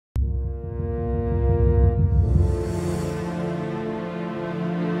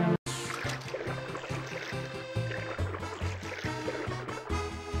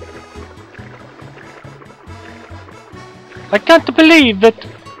I can't believe that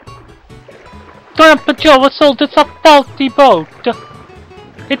Grandpa Joe sold us a faulty boat.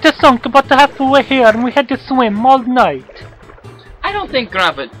 It has sunk about halfway here and we had to swim all night. I don't think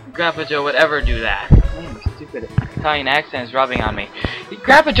Grandpa Joe would ever do that. Stupid Italian accent is rubbing on me.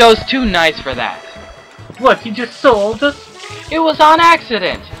 Grandpa Joe's too nice for that. What, he just sold us? It was on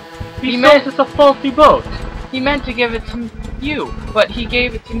accident. He sold us a faulty boat. He meant to give it to you, but he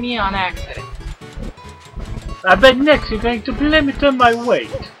gave it to me on accident. I bet next you're going to blame it on my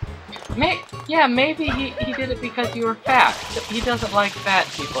weight. Yeah, maybe he did it because you were fat. He doesn't like fat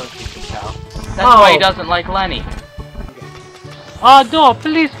people, as you can tell. That's why he doesn't like Lenny. Oh no,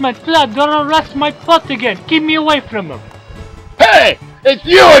 policeman, Flood, don't arrest my butt again. Keep me away from him. Hey! It's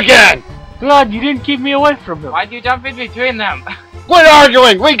you again! Flood, you didn't keep me away from him. Why'd you jump in between them? Quit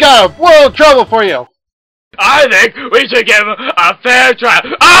arguing! We got a world of trouble for you! I think we should give him a fair trial.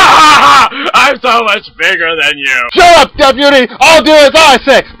 Ah ha ha! I'm so much bigger than you. Shut up, deputy! I'll do as I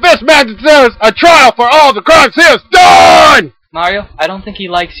say! This man deserves a trial for all the crimes he has done! Mario, I don't think he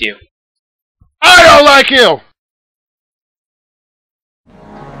likes you. I don't like you!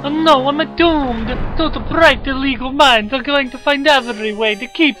 Oh no, I'm doomed. Those bright illegal minds are going to find every way to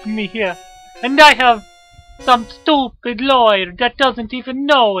keep me here. And I have some stupid lawyer that doesn't even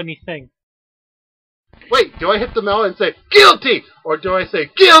know anything. Wait, do I hit the mouth and say, guilty? Or do I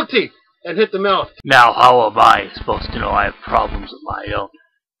say, guilty? And hit the mouth? Now, how am I supposed to know I have problems of my own?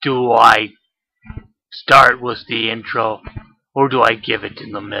 Do I start with the intro, or do I give it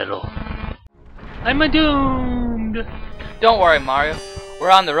in the middle? I'm doomed. Don't worry, Mario. We're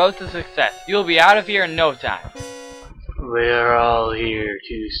on the road to success. You'll be out of here in no time. We're all here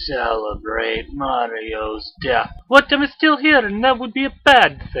to celebrate Mario's death. What, I'm still here and that would be a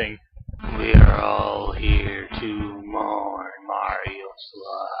bad thing. We're all here to mourn Mario's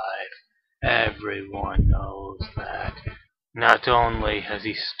life. Everyone knows that. Not only has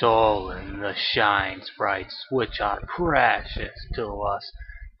he stolen the shine sprites, which are precious to us,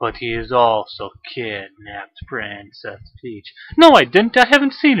 but he has also kidnapped Princess Peach. No, I didn't. I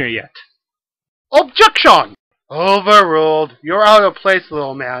haven't seen her yet. Objection! Overruled. You're out of place,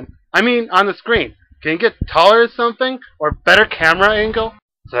 little man. I mean, on the screen. Can you get taller or something? Or better camera angle?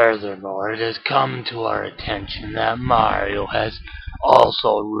 Furthermore, it has come to our attention that Mario has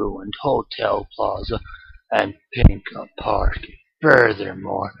also ruined Hotel Plaza and Pinka Park.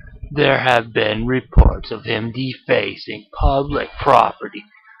 Furthermore, there have been reports of him defacing public property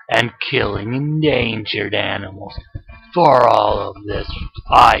and killing endangered animals. For all of this,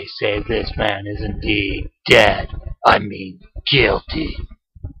 I say this man is indeed dead. I mean, guilty.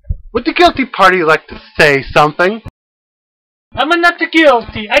 Would the guilty party like to say something? I'm not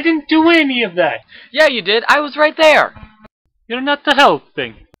guilty. I didn't do any of that. Yeah, you did. I was right there. You're not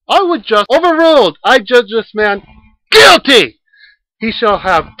helping. I would just overruled. I judge this man guilty! He shall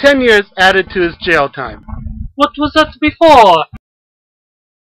have 10 years added to his jail time. What was that before?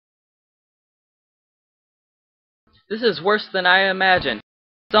 This is worse than I imagined.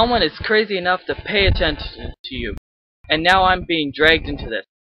 Someone is crazy enough to pay attention to you. And now I'm being dragged into this.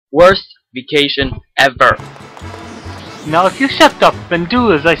 Worst vacation ever. Now if you shut up and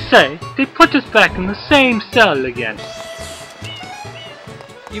do as I say, they put us back in the same cell again.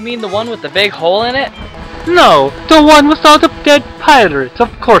 You mean the one with the big hole in it? No, the one with all the dead pirates.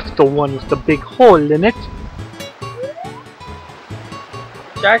 Of course the one with the big hole in it.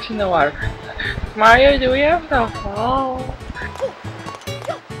 Sharks in the water. Mario, do we have the hole?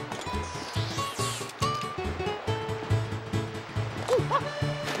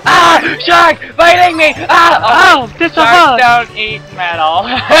 Ah! Shark! Biting me! Ah! Oh, this Sharks don't eat metal.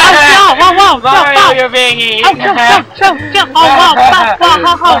 Whoa, Mario, you're being eaten.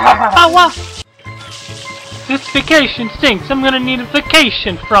 This vacation stinks. I'm gonna need a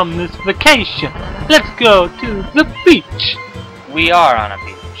vacation from this vacation. Let's go to the beach. We are on a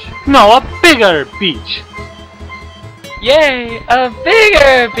beach. No, a bigger beach. Yay! A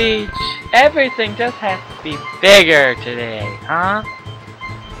bigger beach! Everything just has to be bigger today, huh?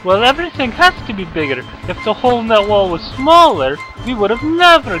 Well, everything has to be bigger. If the hole in that wall was smaller, we would have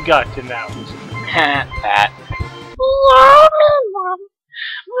never gotten out. That.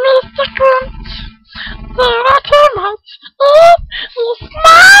 Mr. Grunt, there are too much. Oh, you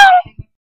smile.